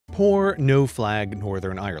Poor, no-flag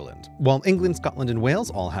Northern Ireland. While England, Scotland, and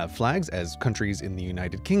Wales all have flags as countries in the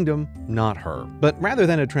United Kingdom, not her. But rather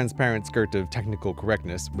than a transparent skirt of technical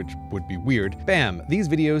correctness, which would be weird, bam, these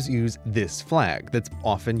videos use this flag that's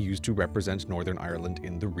often used to represent Northern Ireland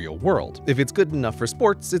in the real world. If it's good enough for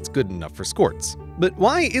sports, it's good enough for skorts. But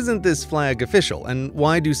why isn't this flag official, and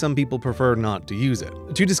why do some people prefer not to use it?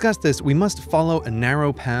 To discuss this, we must follow a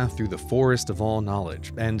narrow path through the forest of all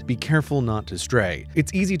knowledge, and be careful not to stray.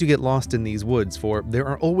 It's easy to get lost in these woods, for there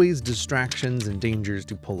are always distractions and dangers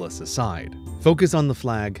to pull us aside. Focus on the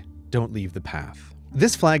flag, don't leave the path.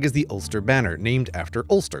 This flag is the Ulster banner, named after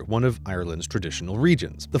Ulster, one of Ireland's traditional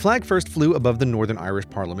regions. The flag first flew above the Northern Irish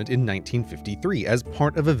Parliament in 1953 as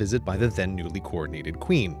part of a visit by the then newly coronated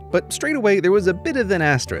Queen. But straight away there was a bit of an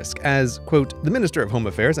asterisk as, quote, the Minister of Home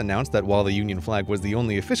Affairs announced that while the Union flag was the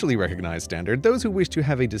only officially recognized standard, those who wished to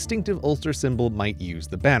have a distinctive Ulster symbol might use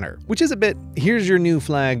the banner. Which is a bit, here's your new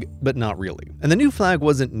flag, but not really. And the new flag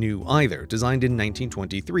wasn't new either, designed in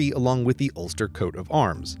 1923 along with the Ulster coat of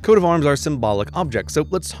arms. Coat of arms are symbolic objects, so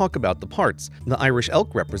let's talk about the parts. The Irish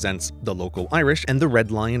elk represents the local Irish, and the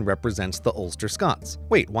red lion represents the Ulster Scots.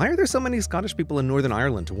 Wait, why are there so many Scottish people in Northern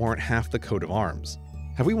Ireland to warrant half the coat of arms?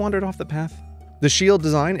 Have we wandered off the path? The shield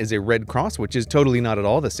design is a red cross, which is totally not at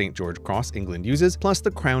all the St. George cross England uses, plus the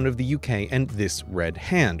crown of the UK and this red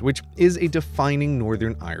hand, which is a defining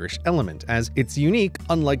Northern Irish element, as it's unique,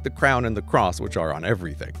 unlike the crown and the cross, which are on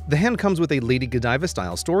everything. The hand comes with a Lady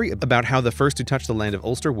Godiva-style story about how the first to touch the land of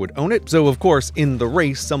Ulster would own it, so of course, in the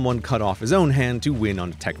race, someone cut off his own hand to win on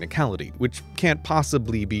a technicality, which can't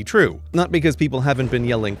possibly be true. Not because people haven't been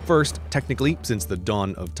yelling first, technically, since the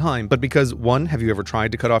dawn of time, but because 1, have you ever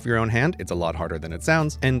tried to cut off your own hand? It's a lot harder than it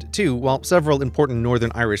sounds, and 2, while several important Northern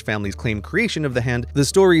Irish families claim creation of the hand, the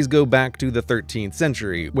stories go back to the 13th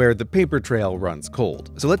century, where the paper trail runs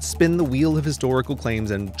cold. So let's spin the wheel of historical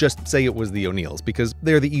claims and just say it was the O'Neills, because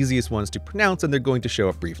they're the easiest ones to pronounce and they're going to show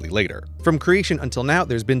up briefly later. From creation until now,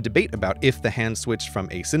 there's been debate about if the hand switched from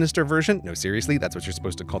a sinister version, no seriously, that's what you're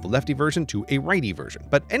supposed to call the lefty version, to a righty version.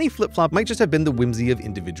 But any flip-flop might just have been the whimsy of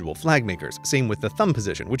individual flag makers, same with the thumb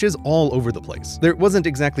position, which is all over the place. There wasn't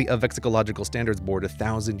exactly a vexillological standards board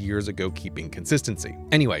 1,000 years ago keeping consistency.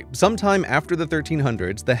 Anyway, sometime after the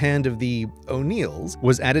 1300s, the hand of the O'Neills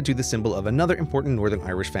was added to the symbol of another important Northern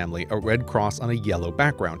Irish family, a red cross on a yellow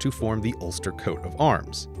background, to form the Ulster coat of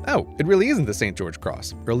arms. Oh, it really isn't the St. George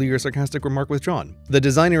cross. Earlier sarcastic remark withdrawn. The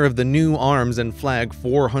designer of the new arms and flag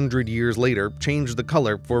 400 years later changed the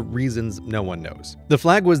color for reasons no one knows. The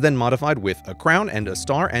flag was then modified with a crown and a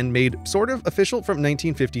star and made sort of official from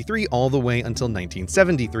 1953 all the way until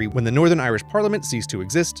 1973, when the Northern Irish Parliament ceased to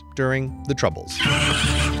exist during the Troubles.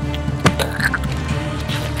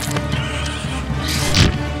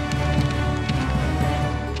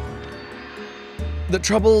 The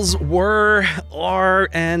Troubles are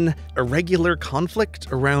an irregular conflict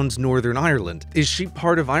around Northern Ireland. Is she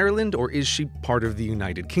part of Ireland or is she part of the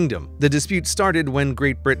United Kingdom? The dispute started when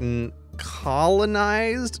Great Britain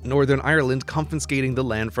colonized Northern Ireland, confiscating the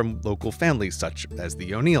land from local families such as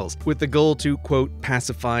the O'Neills, with the goal to, quote,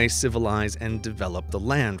 pacify, civilize, and develop the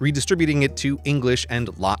land, redistributing it to English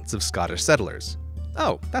and lots of Scottish settlers.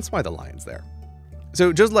 Oh, that's why the lion's there.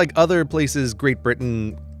 So just like other places Great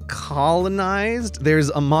Britain colonized, there's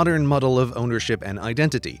a modern muddle of ownership and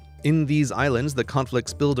identity. In these islands, the conflict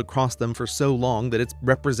spilled across them for so long that it's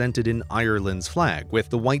represented in Ireland's flag,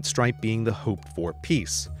 with the white stripe being the hoped-for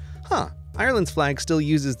peace. Ireland's flag still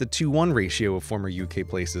uses the 2:1 ratio of former UK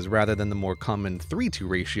places rather than the more common 3:2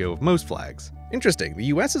 ratio of most flags. Interesting, the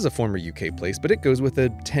US is a former UK place, but it goes with a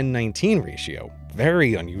 10:19 ratio.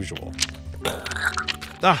 Very unusual.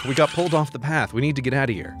 We got pulled off the path. We need to get out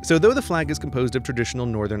of here. So though the flag is composed of traditional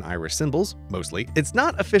Northern Irish symbols, mostly, it's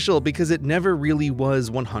not official because it never really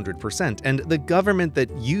was 100%, and the government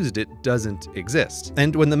that used it doesn't exist.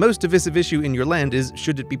 And when the most divisive issue in your land is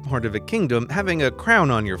should it be part of a kingdom, having a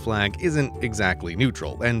crown on your flag isn't exactly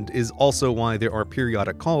neutral, and is also why there are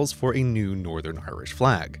periodic calls for a new Northern Irish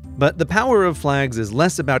flag. But the power of flags is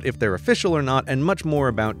less about if they're official or not, and much more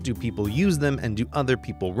about do people use them and do other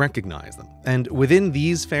people recognize them. And within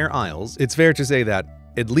these fair isles, it's fair to say that,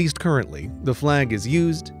 at least currently, the flag is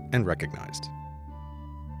used and recognized.